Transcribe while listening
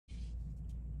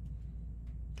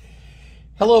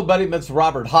Hello, buddy. It's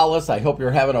Robert Hollis. I hope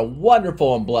you're having a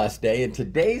wonderful and blessed day. And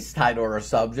today's title or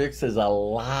subject is a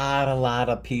lot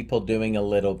of people doing a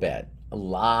little bit. A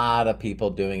lot of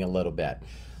people doing a little bit.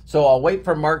 So I'll wait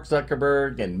for Mark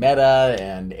Zuckerberg and Meta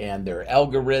and their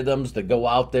algorithms to go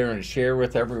out there and share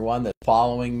with everyone that's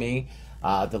following me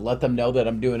to let them know that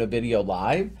I'm doing a video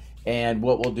live. And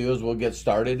what we'll do is we'll get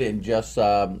started in just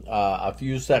a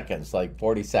few seconds, like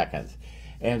 40 seconds.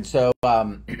 And so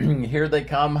here they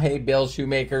come. Hey, Bill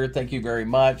Shoemaker, thank you very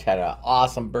much. Had an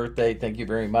awesome birthday. Thank you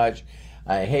very much.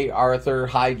 Hey, Arthur.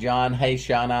 Hi, John. Hey,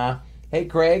 Shauna. Hey,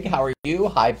 Craig. How are you?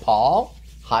 Hi, Paul.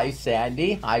 Hi,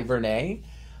 Sandy. Hi, Vernay.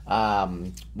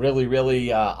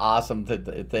 Really awesome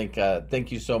to think.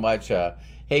 Thank you so much.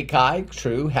 Hey, Kai.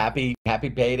 True. Happy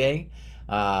payday.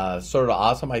 Sort of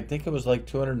awesome. I think it was like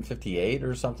 258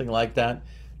 or something like that.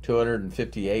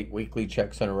 258 weekly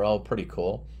checks in a row. Pretty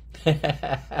cool.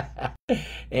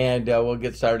 And we'll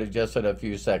get started just in a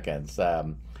few seconds.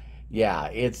 Yeah,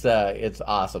 it's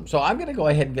awesome. So I'm going to go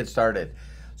ahead and get started.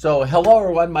 So hello,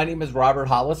 everyone. My name is Robert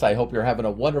Hollis. I hope you're having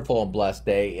a wonderful and blessed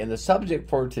day. And the subject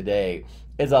for today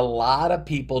is a lot of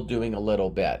people doing a little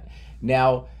bit.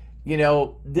 Now, you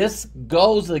know, this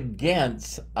goes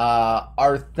against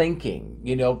our thinking,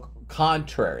 you know,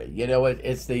 contrary. You know,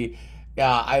 it's the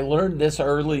I learned this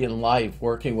early in life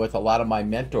working with a lot of my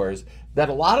mentors, that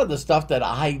a lot of the stuff that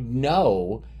I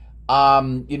know,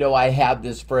 you know, I have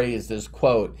this phrase, this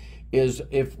quote, is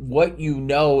if what you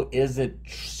know isn't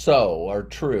so or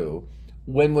true,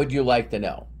 when would you like to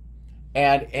know?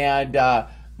 And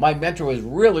my mentor was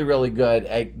really good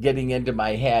at getting into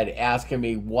my head, asking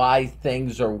me why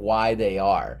things are why they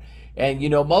are. And, you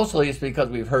know, mostly it's because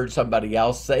we've heard somebody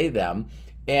else say them.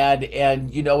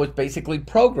 And you know, it's basically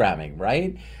programming,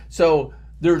 right? So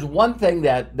there's one thing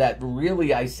that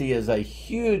really I see as a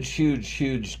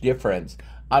huge difference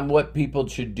on what people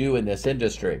should do in this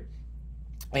industry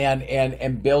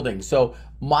and building. So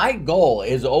my goal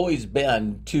has always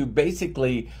been to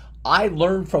basically, I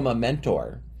learned from a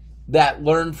mentor that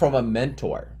learned from a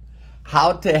mentor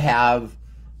how to have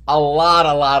a lot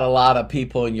of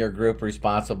people in your group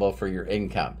responsible for your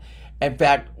income. In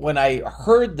fact, when I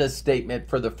heard this statement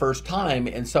for the first time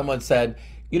and someone said,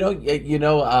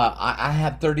 I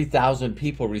have 30,000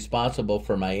 people responsible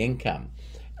for my income.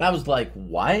 And I was like,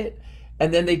 what?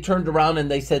 And then they turned around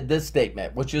and they said this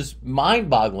statement, which is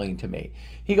mind-boggling to me.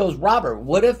 He goes, Robert,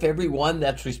 what if everyone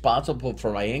that's responsible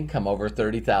for my income, over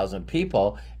 30,000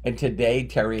 people, and today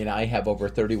Terry and I have over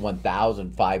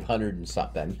 31,500 and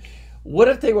something, what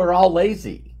if they were all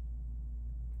lazy?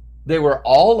 They were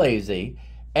all lazy.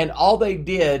 And all they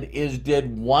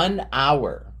did 1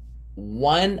 hour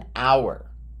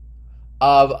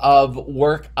of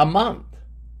work a month.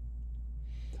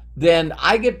 Then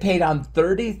I get paid on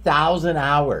 30,000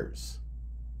 hours.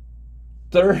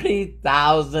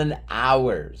 30,000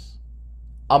 hours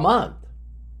a month.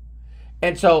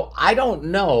 And so I don't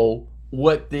know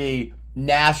what the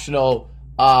national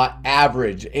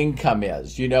average income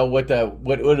is. You know, what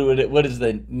is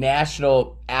the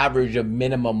national average of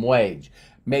minimum wage?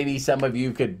 Maybe some of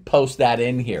you could post that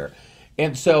in here.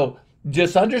 And so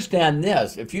just understand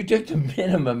this. If you took the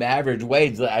minimum average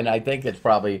wage, and I think it's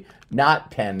probably not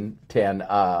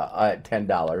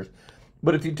 $10,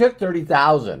 but if you took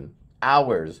 30,000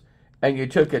 hours and you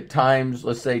took it times,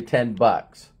 let's say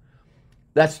 $10,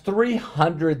 that's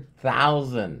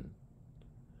 $300,000.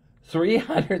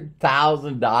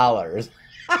 $300,000.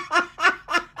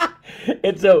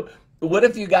 And so what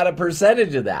if you got a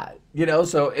percentage of that? You know,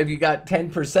 so if you got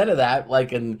 10% of that,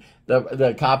 like in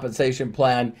the compensation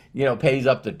plan, you know, pays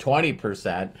up to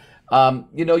 20%,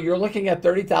 you know, you're looking at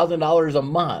 $30,000 a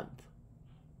month.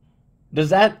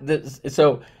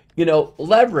 So, you know,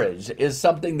 leverage is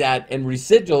something that, and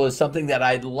residual is something that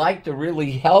I'd like to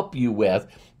really help you with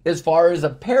as far as a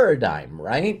paradigm,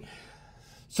 right?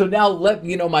 So now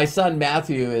my son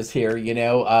Matthew is here, you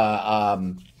know,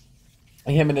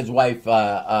 him and his wife,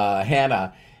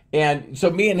 Hannah. And so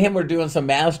me and him were doing some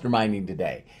masterminding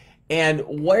today. And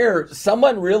where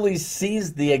someone really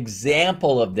sees the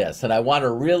example of this, and I want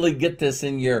to really get this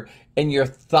in your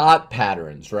thought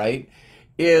patterns, right,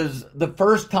 is the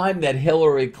first time that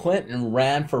Hillary Clinton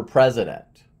ran for president.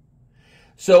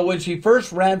 So when she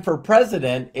first ran for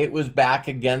president, it was back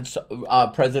against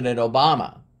President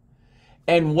Obama.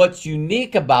 And what's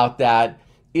unique about that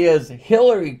is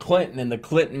Hillary Clinton and the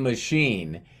Clinton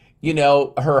machine, you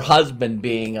know, her husband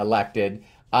being elected,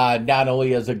 not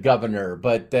only as a governor,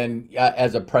 but then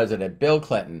as a president, Bill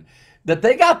Clinton, that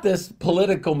they got this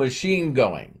political machine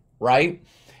going, right?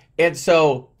 And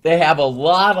so they have a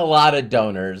lot of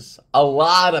donors, a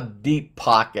lot of deep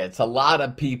pockets, a lot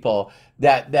of people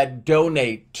that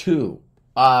donate to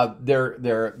their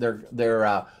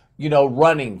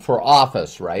running for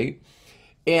office, right?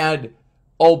 And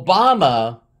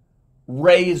Obama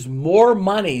raised more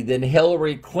money than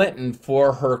Hillary Clinton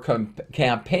for her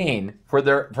campaign,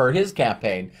 for his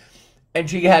campaign, and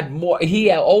she had more. He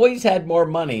always had more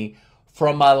money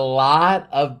from a lot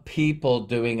of people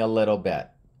doing a little bit.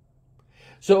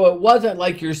 So it wasn't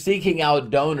like you're seeking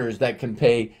out donors that can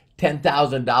pay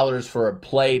 $10,000 for a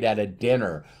plate at a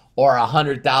dinner or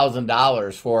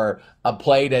 $100,000 for a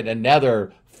plate at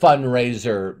another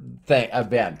fundraiser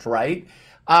event, right?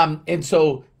 And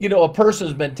so, a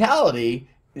person's mentality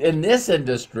in this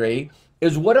industry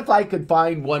is, what if I could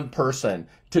find one person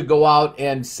to go out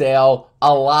and sell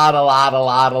a lot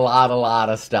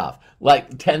of stuff,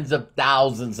 like tens of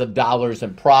thousands of dollars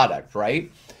in product,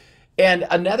 right? And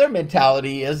another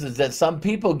mentality is that some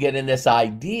people get in this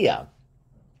idea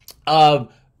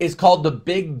of, it's called the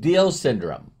big deal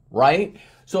syndrome, right?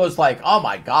 So it's like, oh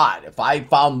my God, if I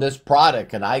found this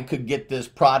product and I could get this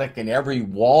product in every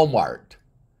Walmart,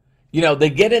 they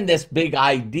get in this big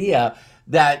idea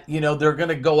that, they're going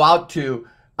to go out to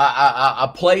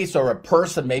a place or a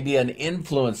person, maybe an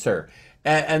influencer,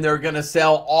 and they're going to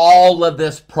sell all of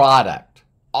this product,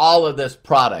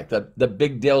 the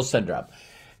big deal syndrome.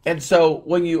 And so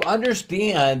when you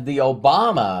understand the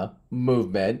Obama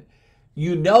movement,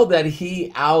 you know that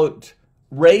he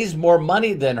raised more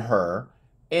money than her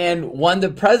and won the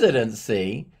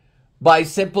presidency by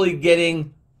simply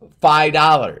getting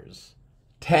 $5,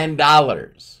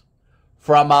 $10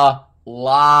 from a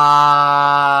lot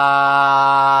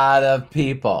of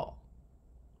people,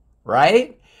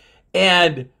 right?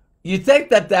 And you think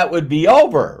that would be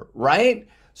over, right?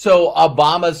 So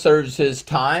Obama serves his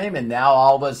time, and now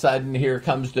all of a sudden here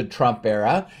comes the Trump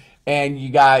era, and you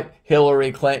got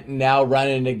Hillary Clinton now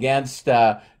running against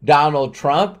Donald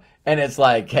Trump, and it's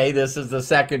like, hey, this is the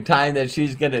second time that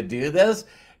she's going to do this,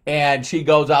 and she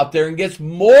goes out there and gets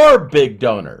more big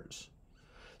donors.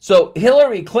 So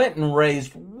Hillary Clinton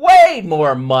raised way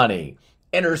more money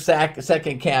in her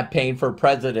second campaign for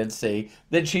presidency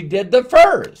than she did the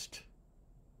first.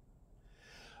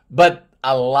 But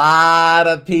a lot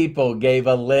of people gave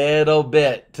a little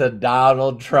bit to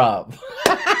Donald Trump.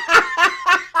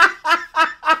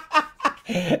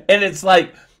 And it's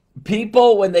like,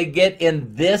 people, when they get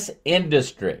in this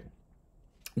industry,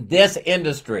 they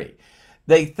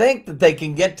think that they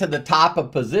can get to the top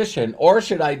of position, or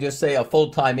should I just say a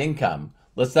full-time income?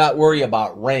 Let's not worry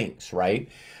about ranks, right?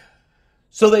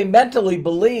 So they mentally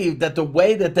believe that the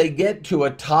way that they get to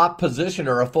a top position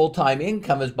or a full-time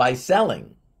income is by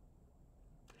selling.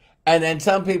 And then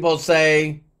some people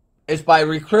say it's by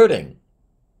recruiting.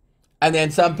 And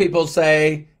then some people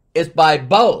say it's by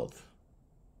both.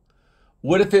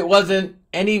 What if it wasn't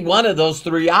any one of those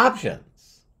three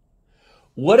options?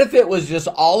 What if it was just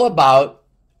all about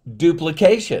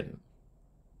duplication?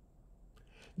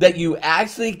 That you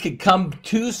actually could come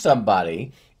to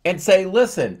somebody and say,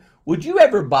 listen, would you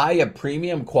ever buy a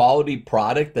premium quality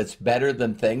product that's better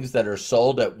than things that are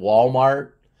sold at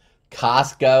Walmart,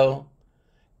 Costco,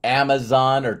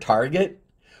 Amazon, or Target?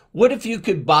 What if you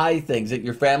could buy things that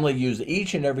your family use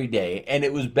each and every day and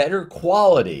it was better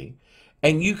quality,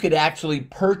 and you could actually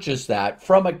purchase that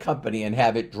from a company and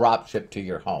have it drop shipped to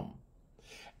your home?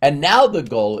 And now the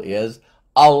goal is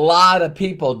a lot of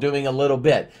people doing a little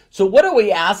bit. So what are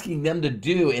we asking them to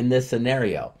do in this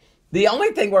scenario? The only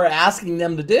thing we're asking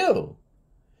them to do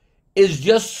is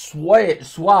just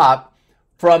swap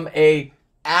from a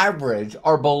average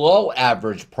or below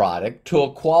average product to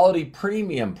a quality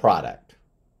premium product.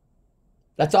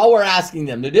 That's all we're asking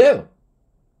them to do.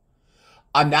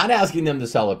 I'm not asking them to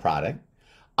sell a product.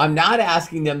 I'm not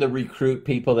asking them to recruit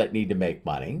people that need to make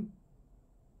money.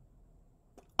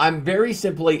 I'm very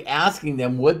simply asking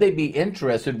them, would they be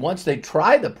interested once they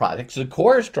try the products, of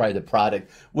course, try the product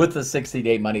with the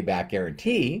 60-day money-back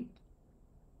guarantee,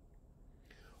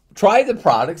 try the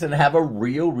products and have a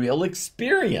real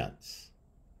experience.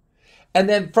 And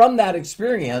then from that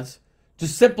experience, to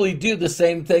simply do the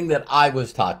same thing that I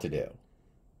was taught to do.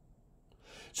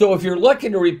 So if you're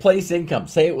looking to replace income,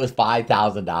 say it was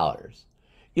 $5,000,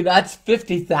 that's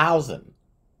 $50,000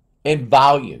 in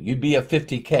value. You'd be a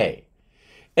 50K.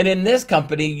 And in this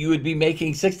company, you would be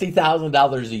making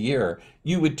 $60,000 a year.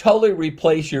 You would totally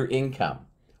replace your income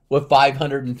with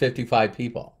 555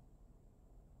 people.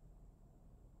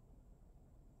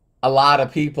 A lot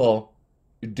of people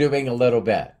doing a little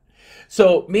bit.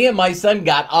 So me and my son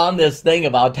got on this thing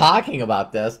about talking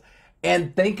about this,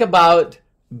 and think about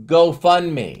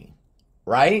GoFundMe,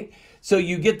 right? So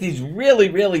you get these really,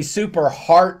 really super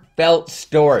heartfelt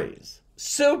stories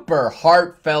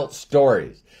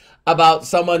about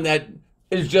someone that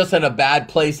is just in a bad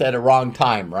place at a wrong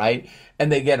time, right?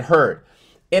 And they get hurt.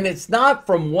 And it's not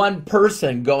from one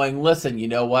person going, listen, you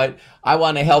know what? I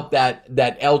want to help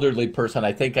that elderly person.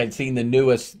 I think I'd seen the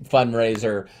newest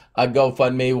fundraiser,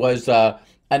 GoFundMe, was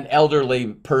an elderly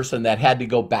person that had to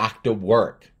go back to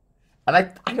work. And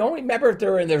I don't remember if they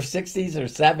were in their 60s or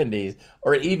 70s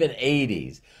or even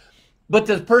 80s. But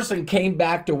this person came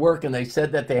back to work, and they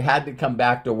said that they had to come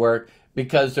back to work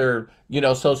because their,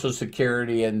 Social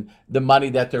Security and the money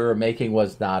that they were making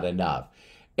was not enough.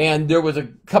 And there was a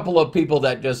couple of people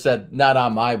that just said, not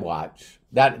on my watch.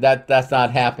 That's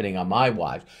not happening on my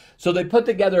watch. So they put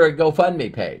together a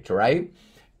GoFundMe page, right?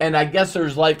 And I guess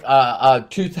there's like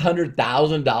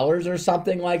 $200,000 or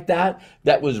something like that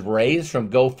was raised from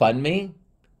GoFundMe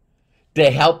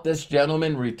to help this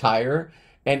gentleman retire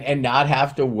and not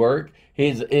have to work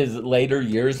his later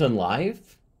years in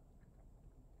life.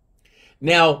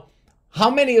 Now, how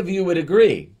many of you would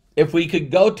agree if we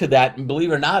could go to that? And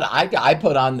believe it or not, I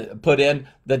put in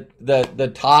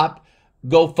the top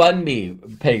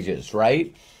GoFundMe pages,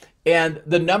 right? And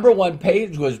the number one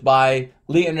page was by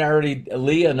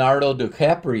Leonardo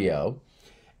DiCaprio,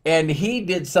 and he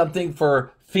did something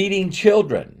for feeding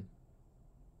children.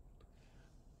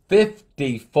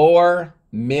 $54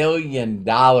 million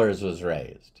was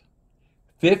raised.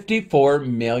 $54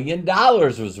 million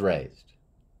was raised.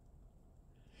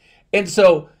 And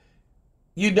so,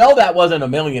 that wasn't $1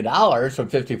 million from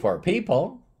 54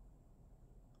 people.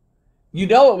 It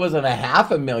wasn't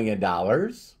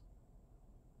 $500,000.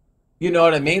 You know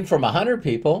what I mean? From 100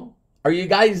 people. Are you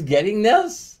guys getting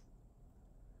this?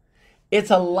 It's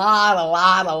a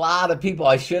lot of people.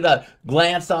 I should have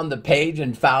glanced on the page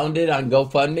and found it on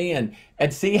GoFundMe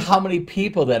and see how many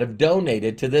people that have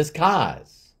donated to this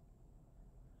cause.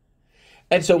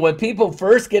 And so when people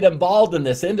first get involved in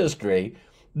this industry,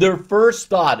 their first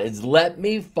thought is, let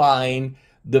me find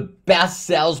the best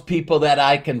salespeople that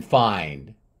I can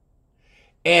find.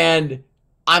 And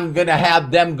I'm going to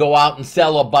have them go out and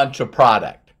sell a bunch of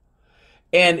product.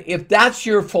 And if that's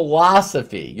your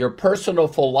philosophy, your personal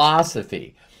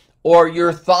philosophy, or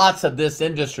your thoughts of this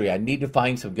industry, I need to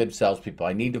find some good salespeople.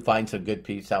 I need to find some good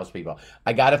salespeople.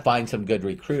 I got to find some good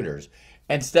recruiters.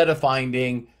 Instead of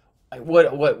finding,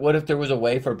 what if there was a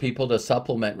way for people to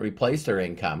supplement, replace their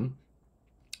income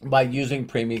by using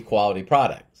premium quality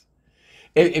products?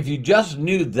 If you just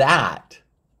knew that,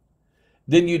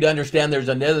 then you'd understand. There's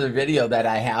another video that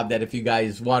I have that if you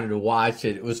guys wanted to watch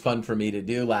it, it was fun for me to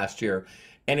do last year.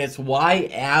 And it's why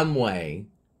Amway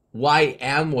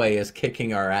is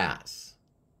kicking our ass.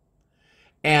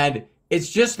 And it's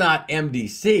just not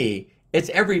MDC, it's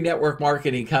every network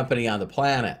marketing company on the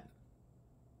planet.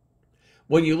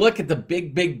 When you look at the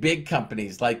big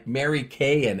companies like Mary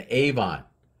Kay and Avon,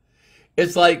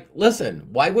 it's like, listen,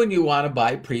 why wouldn't you want to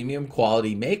buy premium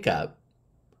quality makeup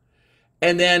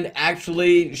and then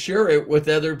actually share it with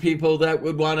other people that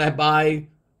would want to buy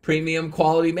premium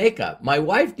quality makeup? My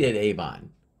wife did Avon.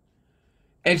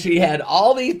 And she had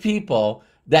all these people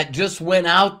that just went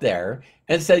out there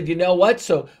and said, you know what?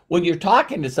 So when you're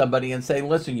talking to somebody and saying,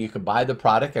 listen, you can buy the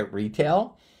product at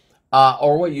retail,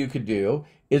 or what you could do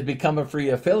is become a free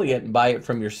affiliate and buy it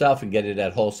from yourself and get it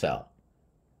at wholesale.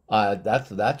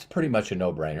 That's pretty much a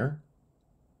no-brainer.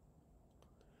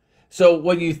 So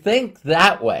when you think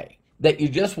that way, that you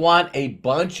just want a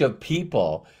bunch of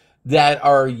people that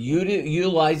are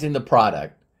utilizing the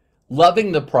product,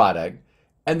 loving the product,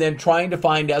 and then trying to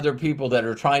find other people that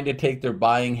are trying to take their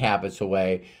buying habits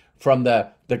away from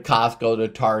the Costco to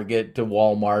Target to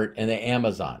Walmart and the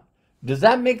Amazon. Does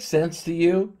that make sense to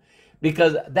you?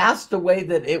 Because that's the way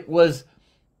that it was.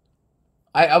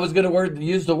 I was going to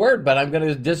use the word, but I'm going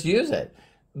to just use it.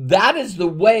 That is the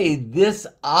way this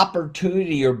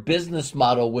opportunity or business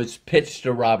model was pitched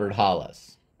to Robert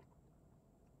Hollis.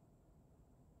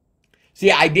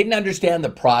 See, I didn't understand the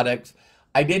products.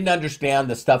 I didn't understand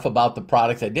the stuff about the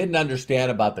products. I didn't understand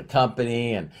about the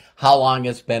company and how long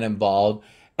it's been involved.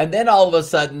 And then all of a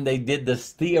sudden they did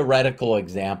this theoretical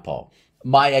example.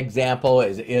 My example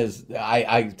is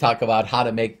I talk about how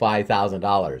to make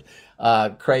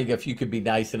 $5,000. Craig, if you could be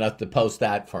nice enough to post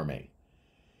that for me.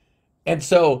 And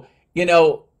so,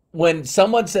 when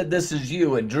someone said this is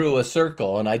you and drew a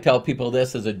circle, and I tell people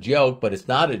this is a joke, but it's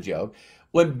not a joke.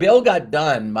 When Bill got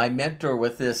done, my mentor,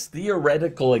 with this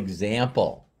theoretical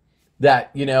example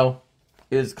that,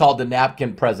 is called the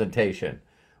napkin presentation,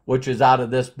 which is out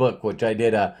of this book, which I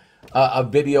did a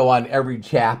video on every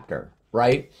chapter,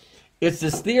 right? It's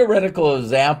this theoretical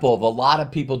example of a lot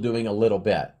of people doing a little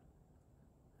bit.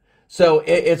 So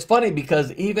it's funny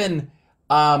because even,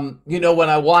 when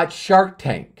I watch Shark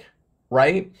Tank,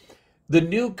 right? The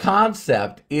new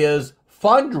concept is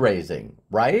fundraising,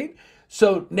 right?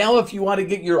 So now if you want to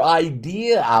get your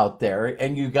idea out there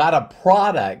and you got a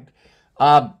product,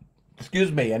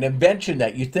 an invention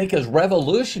that you think is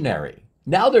revolutionary,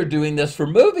 now they're doing this for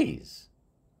movies.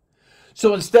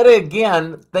 So instead of,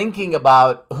 again, thinking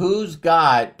about who's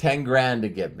got 10 grand to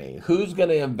give me, who's going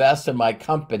to invest in my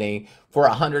company for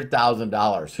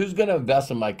 $100,000, who's going to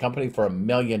invest in my company for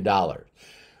 $1,000,000,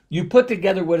 you put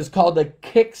together what is called a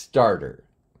Kickstarter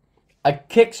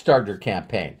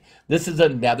campaign. This is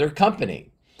another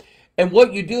company. And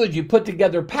what you do is you put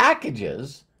together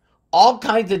packages, all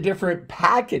kinds of different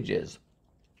packages,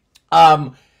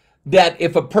 that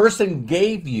if a person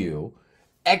gave you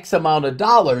X amount of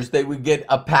dollars, they would get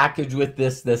a package with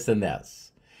this, this, and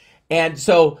this. And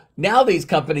so now these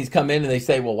companies come in and they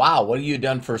say, well, wow, what have you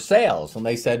done for sales? And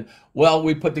they said, well,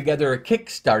 we put together a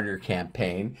Kickstarter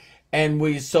campaign and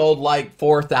we sold like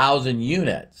 4,000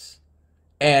 units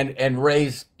and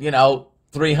raised,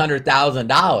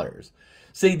 $300,000.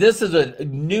 See, this is a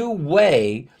new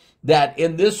way that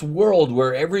in this world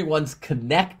where everyone's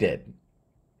connected,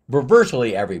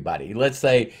 virtually everybody, let's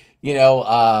say,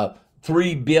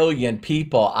 3 billion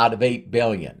people out of 8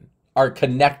 billion are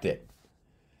connected,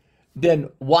 then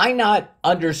why not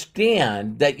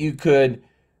understand that you could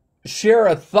share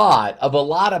a thought of a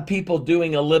lot of people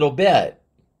doing a little bit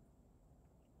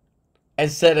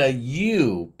instead of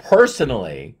you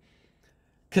personally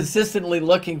consistently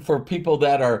looking for people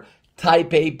that are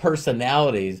type A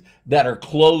personalities that are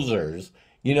closers,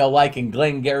 like in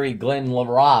Glengarry Glen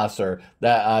LaRosse or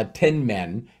the Tin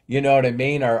Men, you know what I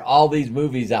mean? Or all these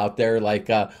movies out there like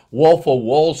Wolf of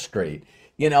Wall Street.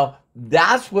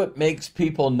 That's what makes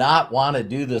people not want to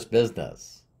do this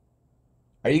business.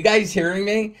 Are you guys hearing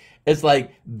me? It's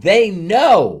like they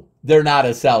know they're not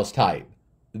a sales type.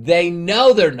 They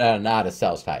know they're not a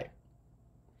sales type.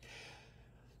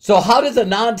 So how does a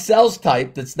non-sales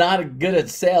type that's not good at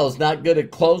sales, not good at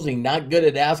closing, not good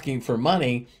at asking for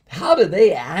money, how do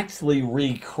they actually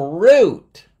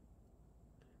recruit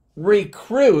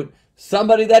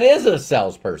somebody that is a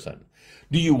salesperson?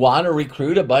 Do you want to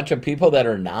recruit a bunch of people that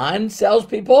are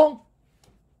non-salespeople?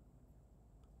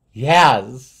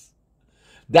 Yes.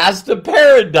 That's the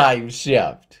paradigm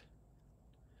shift.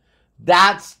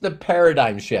 That's the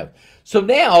paradigm shift. So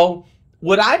now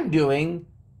what I'm doing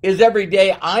is every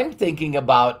day I'm thinking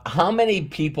about how many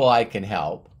people I can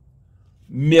help,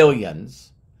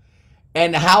 millions,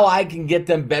 and how I can get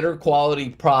them better quality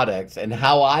products and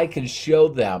how I can show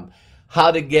them how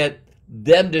to get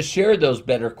them to share those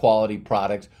better quality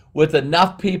products with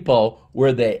enough people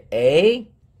where they're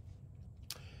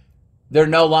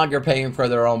no longer paying for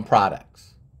their own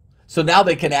products. So now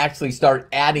they can actually start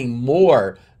adding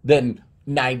more than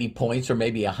 90 points or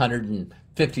maybe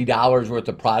 $150 worth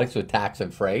of products with tax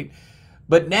and freight.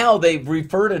 But now they've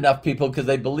referred enough people because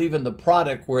they believe in the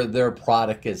product where their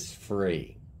product is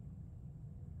free.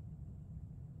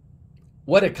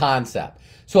 What a concept.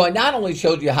 So I not only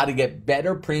showed you how to get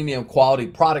better premium quality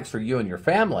products for you and your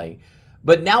family,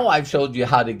 but now I've showed you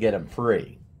how to get them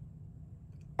free.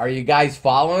 Are you guys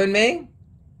following me?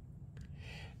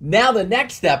 Now the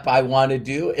next step I want to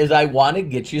do is I want to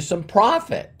get you some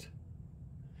profit.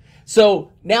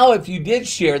 So now if you did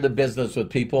share the business with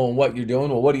people and what you're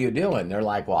doing, well, what are you doing? They're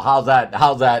like, well, how's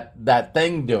that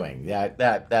thing doing?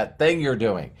 That thing you're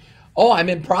doing. Oh, I'm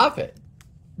in profit.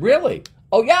 Really?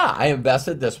 Oh yeah, I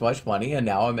invested this much money and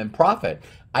now I'm in profit.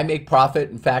 I make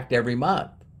profit, in fact, every month.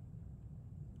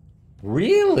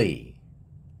 Really?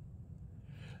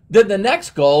 Then the next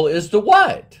goal is to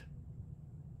what?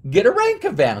 Get a rank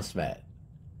advancement.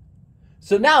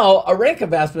 So now a rank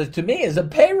advancement to me is a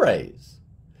pay raise.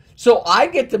 So I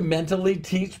get to mentally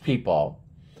teach people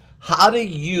how to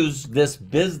use this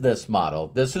business model.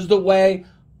 This is the way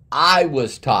I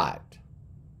was taught.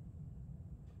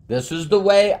 This is the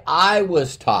way I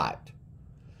was taught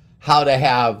how to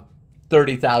have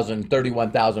 30,000,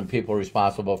 31,000 people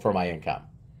responsible for my income.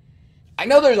 I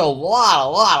know there's a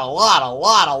lot.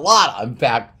 In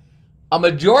fact, a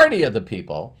majority of the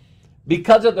people,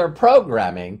 because of their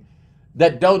programming,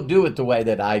 that don't do it the way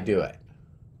that I do it.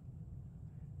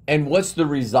 And what's the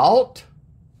result?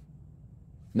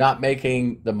 Not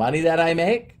making the money that I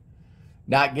make,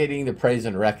 not getting the praise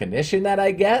and recognition that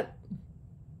I get,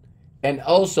 and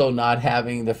also not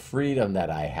having the freedom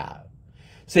that I have.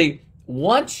 See,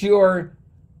 once you're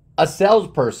a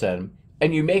salesperson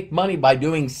and you make money by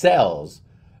doing sales,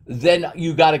 then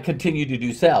you got to continue to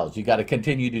do sales. You got to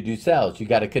continue to do sales. You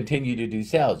got to continue to do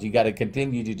sales. You got to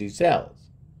continue to do sales.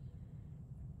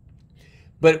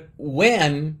 But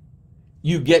when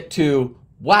you get to,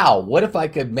 wow, what if I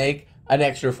could make an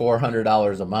extra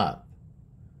 $400 a month?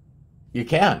 You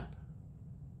can.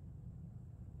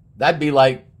 That'd be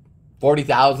like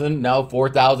 40,000, no,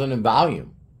 4,000 in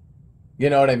volume. You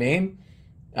know what I mean?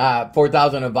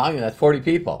 4,000 in volume, that's 40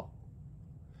 people.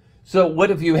 So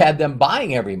what if you had them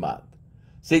buying every month?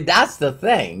 See, that's the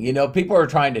thing. You know, people are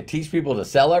trying to teach people to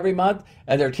sell every month,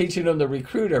 and they're teaching them to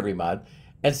recruit every month,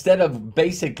 instead of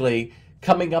basically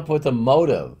coming up with a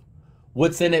motive.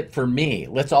 What's in it for me?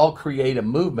 Let's all create a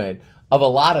movement of a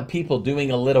lot of people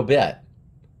doing a little bit.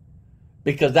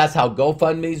 Because that's how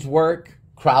GoFundMe's work,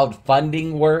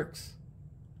 crowdfunding works.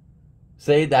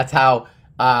 See, that's how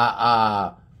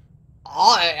all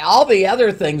the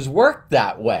other things work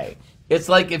that way. It's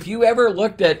like if you ever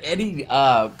looked at any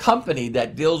company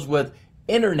that deals with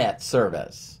internet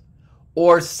service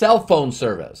or cell phone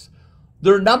service,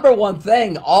 their number one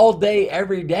thing all day,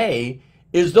 every day,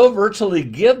 is they'll virtually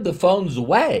give the phones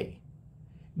away,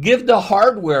 give the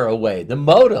hardware away, the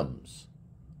modems,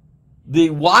 the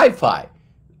Wi-Fi,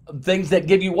 things that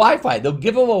give you Wi-Fi. They'll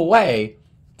give them away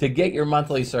to get your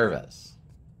monthly service.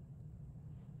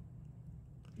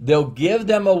 They'll give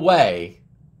them away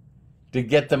to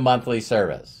get the monthly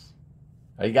service.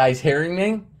 Are you guys hearing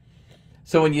me?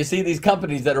 So when you see these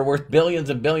companies that are worth billions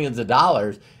and billions of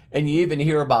dollars, and you even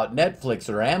hear about Netflix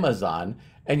or Amazon,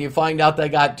 and you find out they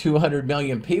got 200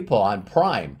 million people on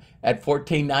Prime at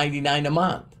 $14.99 a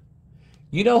month.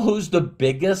 You know who's the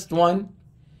biggest one?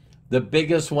 The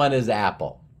biggest one is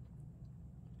Apple.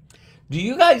 Do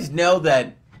you guys know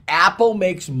that Apple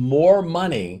makes more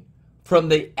money from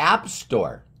the App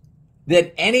Store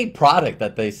than any product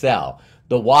that they sell?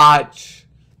 The watch,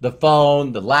 the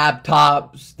phone, the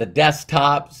laptops, the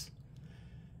desktops.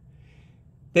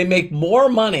 They make more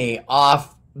money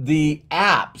off the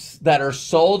apps that are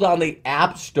sold on the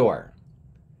App Store.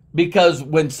 Because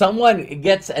when someone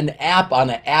gets an app on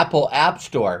an Apple App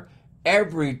Store,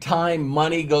 every time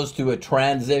money goes to a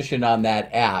transition on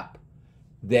that app,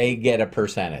 they get a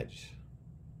percentage.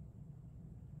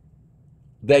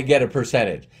 They get a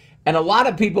percentage. And a lot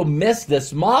of people miss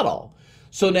this model.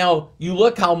 So now you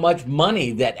look how much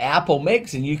money that Apple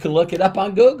makes, and you can look it up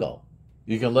on Google.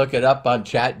 You can look it up on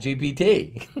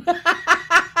ChatGPT.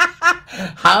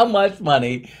 How much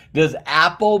money does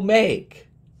Apple make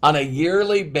on a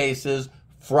yearly basis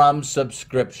from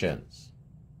subscriptions?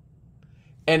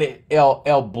 And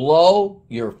it'll blow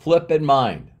your flipping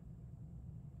mind.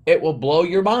 It will blow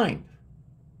your mind.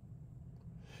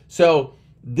 So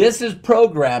this is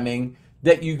programming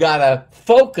that you got to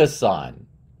focus on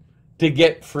to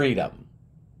get freedom.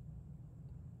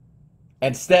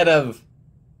 Instead of,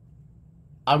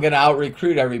 I'm going to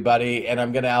out-recruit everybody and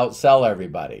I'm going to outsell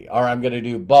everybody, or I'm going to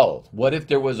do both. What if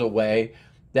there was a way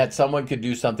that someone could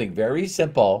do something very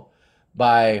simple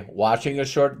by watching a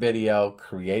short video,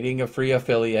 creating a free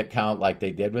affiliate account like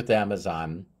they did with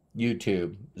Amazon,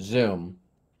 YouTube, Zoom,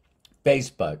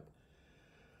 Facebook,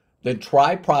 then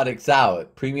try products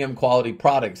out, premium quality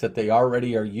products that they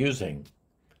already are using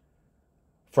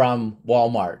from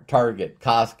Walmart, Target,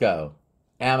 Costco,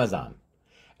 Amazon,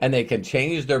 and they can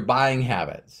change their buying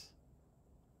habits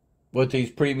with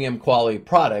these premium quality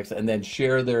products and then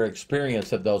share their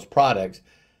experience of those products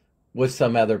with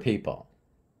some other people.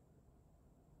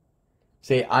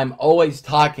 See, I'm always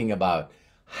talking about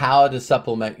how to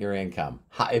supplement your income.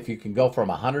 If you can go from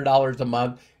 $100 a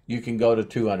month, you can go to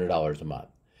 $200 a month.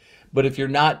 But if you're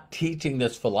not teaching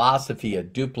this philosophy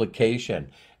of duplication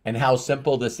and how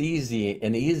simple this easy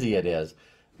it is,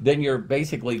 then you're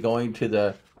basically going to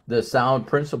the sound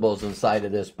principles inside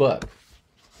of this book.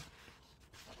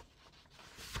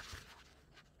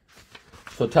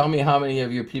 So tell me how many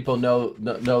of you people know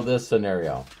this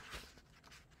scenario.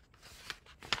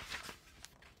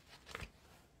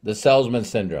 The salesman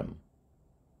syndrome.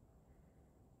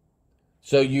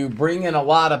 So you bring in a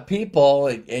lot of people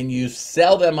and you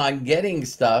sell them on getting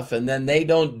stuff, and then they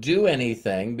don't do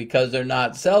anything because they're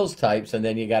not sales types, and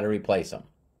then you got to replace them.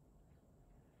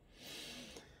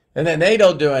 And then they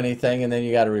don't do anything, and then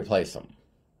you got to replace them.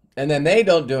 And then they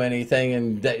don't do anything,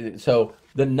 and so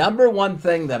the number one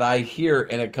thing that I hear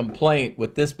in a complaint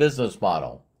with this business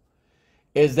model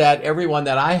is that everyone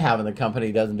that I have in the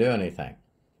company doesn't do anything.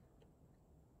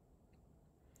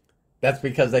 That's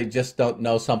because they just don't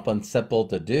know something simple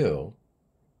to do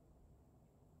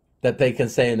that they can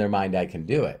say in their mind, I can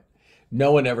do it.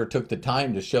 No one ever took the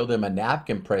time to show them a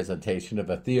napkin presentation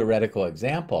of a theoretical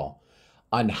example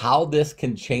on how this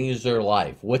can change their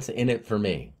life. What's in it for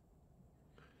me?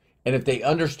 And if they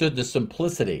understood the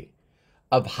simplicity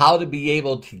of how to be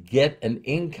able to get an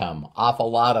income off a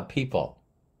lot of people,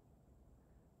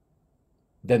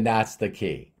 then that's the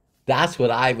key. That's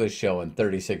what I was showing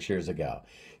 36 years ago.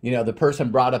 You know, the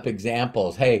person brought up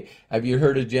examples. Hey, have you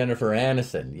heard of Jennifer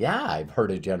Aniston? Yeah, I've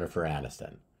heard of Jennifer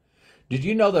Aniston. Did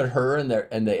you know that her and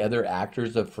the other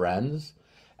actors of Friends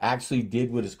actually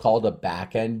did what is called a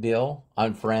back end deal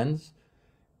on Friends?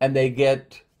 And they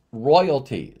get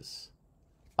royalties,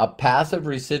 a passive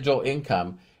residual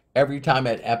income every time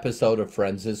an episode of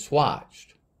Friends is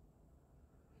watched.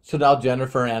 So now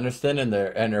Jennifer Aniston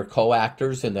and her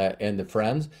co-actors in the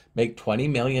Friends make $20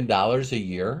 million a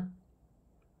year.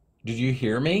 Did you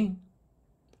hear me?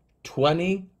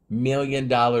 $20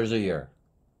 million a year.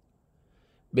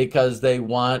 Because they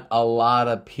want a lot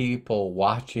of people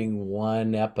watching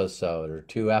one episode or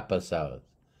two episodes.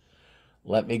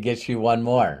 Let me get you one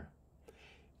more.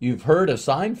 You've heard of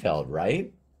Seinfeld,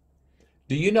 right?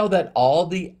 Do you know that all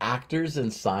the actors in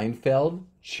Seinfeld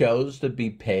chose to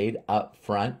be paid up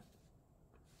front?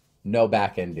 No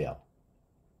back-end deal.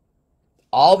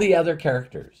 All the other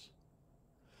characters.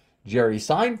 Jerry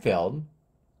Seinfeld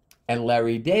and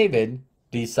Larry David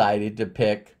decided to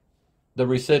pick the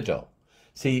residual.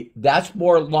 See, that's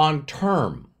more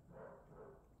long-term.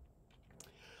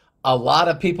 A lot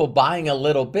of people buying a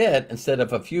little bit instead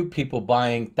of a few people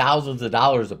buying thousands of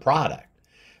dollars of product.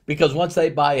 Because once they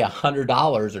buy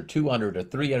 $100 or $200 or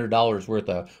 $300 worth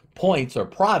of points or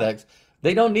products,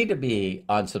 they don't need to be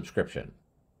on subscription.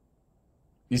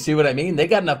 You see what I mean? They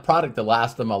got enough product to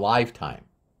last them a lifetime.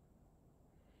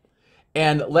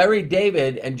 And Larry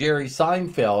David and Jerry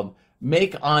Seinfeld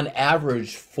make on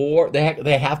average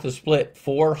they have to split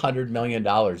 $400 million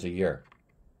a year.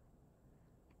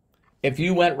 If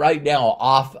you went right now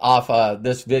off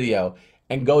this video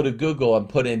and go to Google and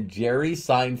put in Jerry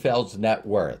Seinfeld's net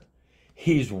worth,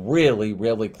 he's really,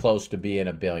 really close to being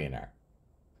a billionaire.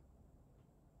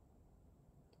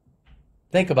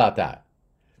 Think about that.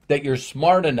 That you're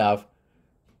smart enough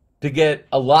to get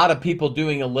a lot of people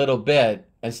doing a little bit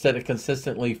instead of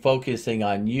consistently focusing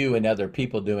on you and other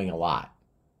people doing a lot.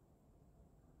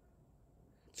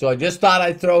 So I just thought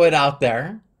I'd throw it out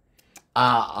there.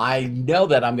 I know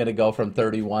that I'm going to go from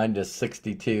 31 to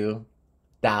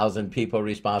 62,000 people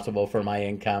responsible for my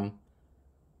income.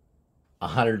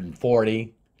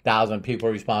 140,000 people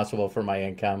responsible for my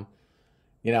income.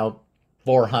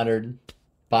 400,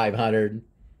 500,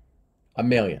 a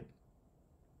million.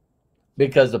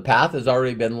 Because the path has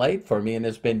already been laid for me and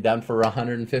it's been done for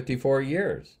 154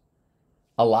 years.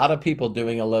 A lot of people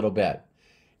doing a little bit.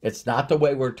 It's not the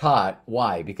way we're taught.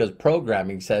 Why? Because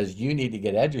programming says you need to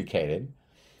get educated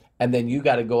and then you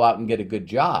got to go out and get a good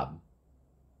job.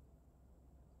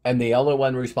 And the only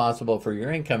one responsible for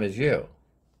your income is you.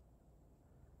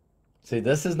 See,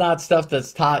 this is not stuff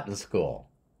that's taught in school.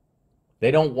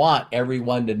 They don't want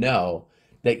everyone to know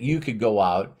that you could go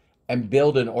out and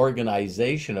build an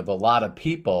organization of a lot of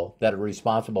people that are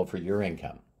responsible for your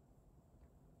income.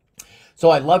 So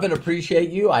I love and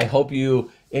appreciate you. I hope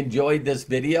you enjoyed this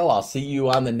video. I'll see you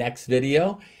on the next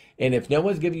video. And if no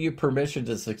one's giving you permission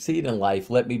to succeed in life,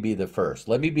 let me be the first.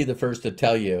 Let me be the first to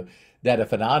tell you that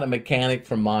if an auto mechanic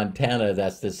from Montana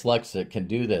that's dyslexic can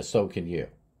do this, so can you.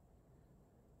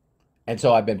 And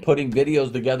so I've been putting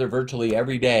videos together virtually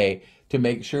every day to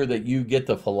make sure that you get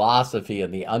the philosophy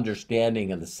and the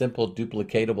understanding and the simple,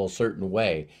 duplicatable, certain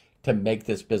way to make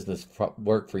this business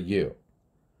work for you.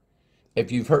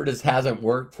 If you've heard this hasn't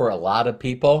worked for a lot of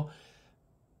people,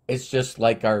 it's just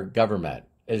like our government.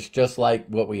 It's just like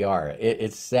what we are.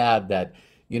 It's sad that,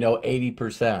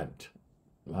 80%,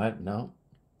 what? No,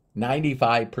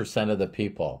 95% of the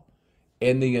people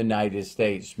in the United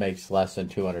States makes less than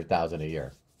 $200,000 a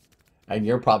year. And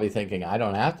you're probably thinking, I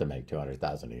don't have to make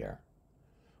 $200,000 a year.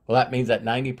 Well, that means that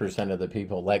 90% of the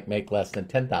people make less than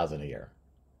 $10,000 a year.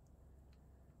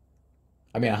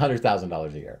 I mean,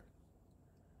 $100,000 a year.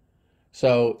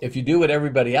 So if you do what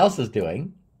everybody else is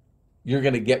doing, you're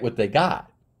going to get what they got.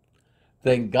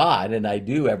 Thank God, and I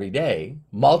do every day,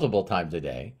 multiple times a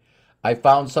day, I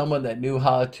found someone that knew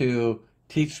how to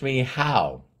teach me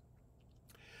how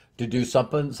to do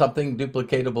something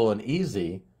duplicatable and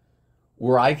easy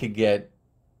where I could get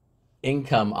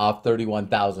income off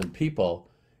 31,000 people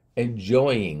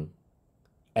enjoying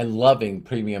and loving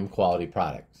premium quality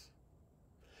products.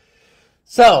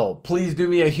 So please do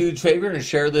me a huge favor and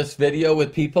share this video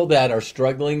with people that are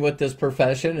struggling with this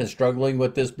profession and struggling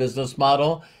with this business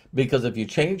model, because if you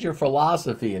change your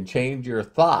philosophy and change your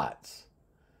thoughts,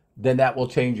 then that will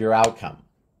change your outcome.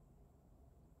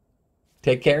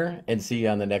 Take care and see you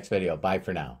on the next video. Bye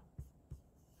for now.